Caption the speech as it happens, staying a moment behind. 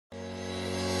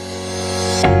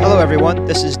everyone,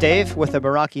 this is Dave with a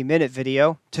Meraki Minute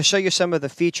video to show you some of the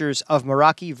features of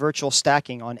Meraki virtual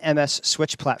stacking on MS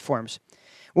switch platforms.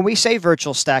 When we say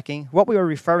virtual stacking, what we are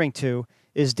referring to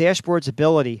is Dashboard's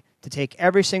ability to take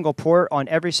every single port on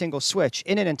every single switch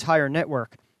in an entire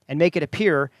network and make it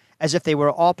appear as if they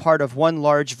were all part of one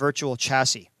large virtual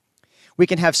chassis. We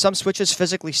can have some switches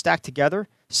physically stacked together,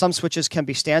 some switches can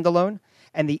be standalone,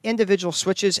 and the individual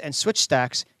switches and switch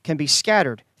stacks can be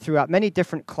scattered throughout many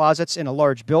different closets in a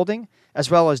large building,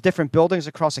 as well as different buildings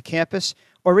across a campus,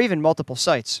 or even multiple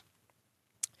sites.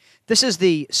 This is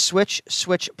the switch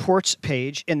ports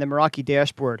page in the Meraki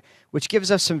dashboard, which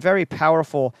gives us some very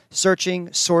powerful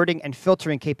searching, sorting, and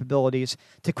filtering capabilities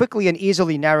to quickly and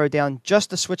easily narrow down just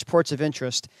the switch ports of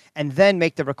interest, and then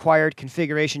make the required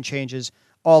configuration changes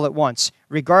all at once,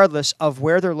 regardless of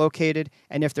where they're located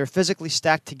and if they're physically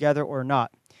stacked together or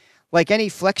not. Like any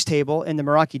flex table in the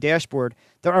Meraki dashboard,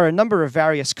 there are a number of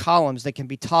various columns that can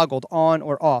be toggled on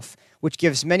or off, which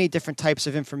gives many different types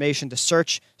of information to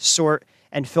search, sort,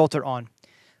 and filter on.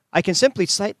 I can simply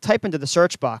type into the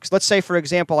search box. Let's say, for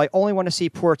example, I only want to see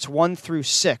ports 1 through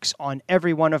 6 on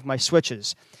every one of my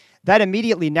switches. That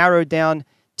immediately narrowed down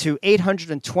to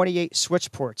 828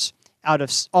 switch ports out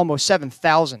of almost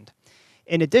 7,000.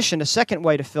 In addition, a second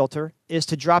way to filter is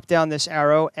to drop down this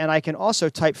arrow, and I can also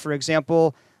type, for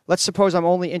example, let's suppose I'm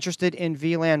only interested in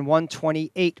VLAN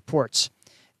 128 ports.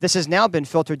 This has now been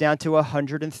filtered down to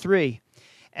 103.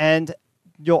 And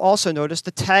you'll also notice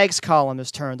the tags column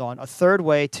is turned on. A third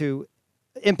way to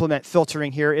implement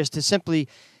filtering here is to simply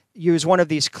use one of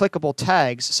these clickable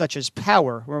tags, such as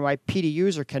power, where my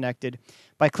PDUs are connected.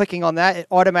 By clicking on that, it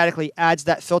automatically adds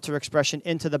that filter expression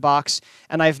into the box,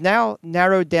 and I've now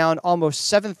narrowed down almost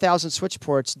 7,000 switch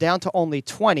ports down to only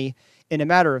 20 in a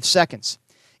matter of seconds.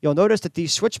 You'll notice that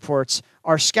these switch ports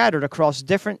are scattered across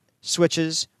different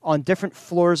switches on different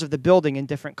floors of the building in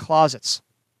different closets.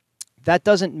 That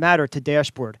doesn't matter to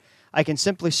Dashboard. I can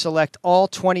simply select all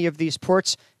 20 of these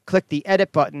ports, click the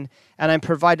Edit button, and I'm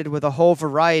provided with a whole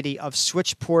variety of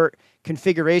switch port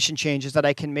configuration changes that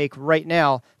I can make right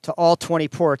now to all 20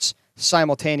 ports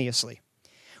simultaneously.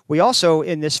 We also,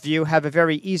 in this view, have a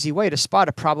very easy way to spot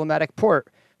a problematic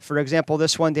port. For example,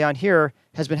 this one down here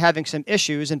has been having some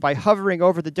issues, and by hovering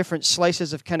over the different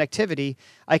slices of connectivity,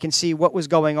 I can see what was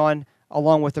going on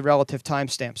along with the relative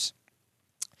timestamps.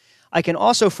 I can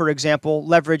also, for example,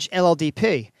 leverage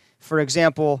LLDP. For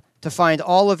example, to find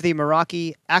all of the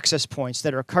Meraki access points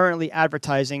that are currently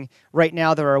advertising. Right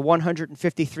now, there are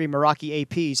 153 Meraki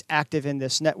APs active in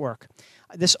this network.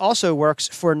 This also works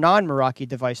for non-Meraki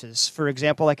devices. For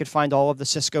example, I could find all of the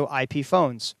Cisco IP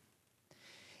phones.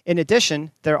 In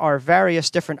addition, there are various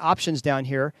different options down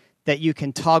here that you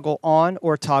can toggle on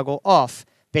or toggle off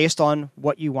based on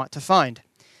what you want to find.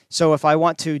 So if I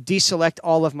want to deselect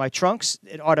all of my trunks,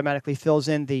 it automatically fills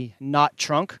in the not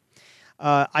trunk.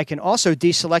 I can also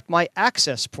deselect my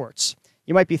access ports.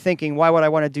 You might be thinking, why would I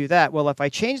want to do that? Well, if I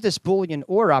change this Boolean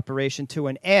OR operation to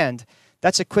an AND,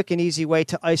 that's a quick and easy way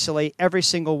to isolate every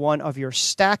single one of your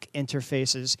stack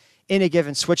interfaces in a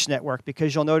given switch network,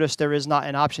 because you'll notice there is not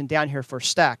an option down here for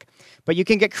stack. But you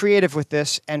can get creative with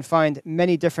this and find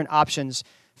many different options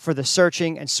for the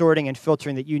searching and sorting and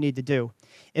filtering that you need to do.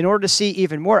 In order to see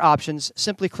even more options,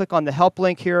 simply click on the help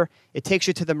link here. It takes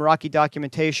you to the Meraki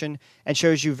documentation and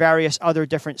shows you various other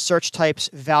different search types,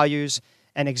 values,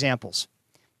 and examples.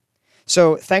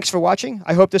 So thanks for watching.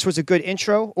 I hope this was a good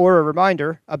intro or a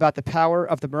reminder about the power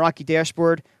of the Meraki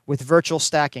dashboard with virtual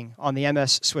stacking on the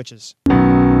MS switches.